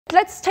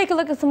Let's take a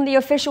look at some of the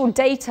official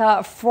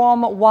data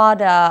from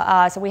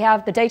WADA. So we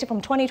have the data from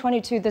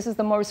 2022. This is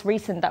the most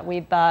recent that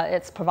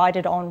it's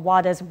provided on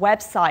WADA's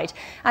website.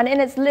 And in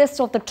its list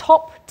of the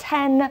top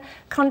 10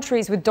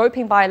 countries with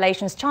doping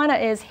violations, China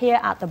is here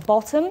at the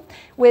bottom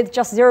with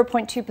just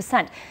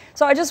 0.2%.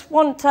 So I just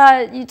want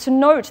you to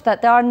note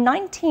that there are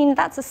 19,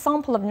 that's a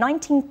sample of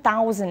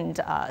 19,000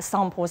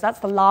 samples. That's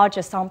the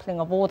largest sampling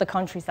of all the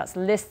countries that's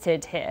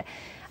listed here.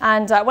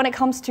 And when it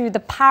comes to the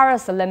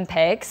Paris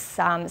Olympics,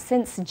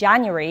 since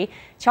January,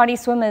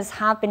 Chinese swimmers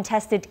have been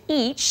tested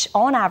each,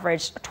 on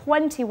average,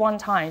 21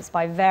 times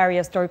by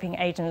various doping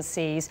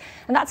agencies.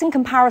 And that's in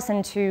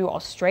comparison to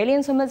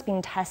Australian swimmers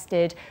being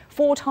tested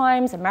 4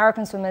 times,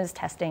 American swimmers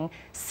testing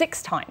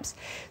 6 times.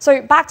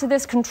 So back to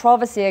this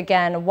controversy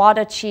again,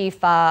 WADA chief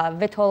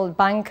Vitol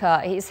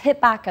Banker, he's hit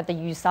back at the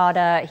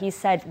USADA. He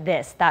said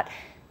this, that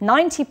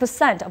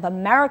 90% of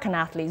American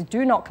athletes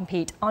do not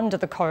compete under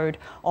the code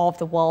of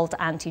the World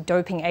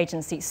Anti-Doping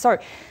Agency. So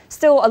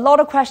still a lot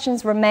of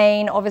questions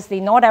remain.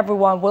 Obviously, not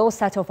everyone will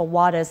settle for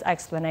WADA's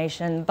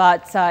explanation,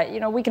 but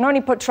we can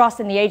only put trust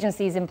in the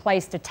agencies in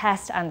place to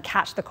test and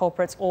catch the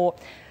culprits, or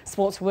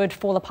sports would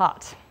fall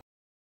apart.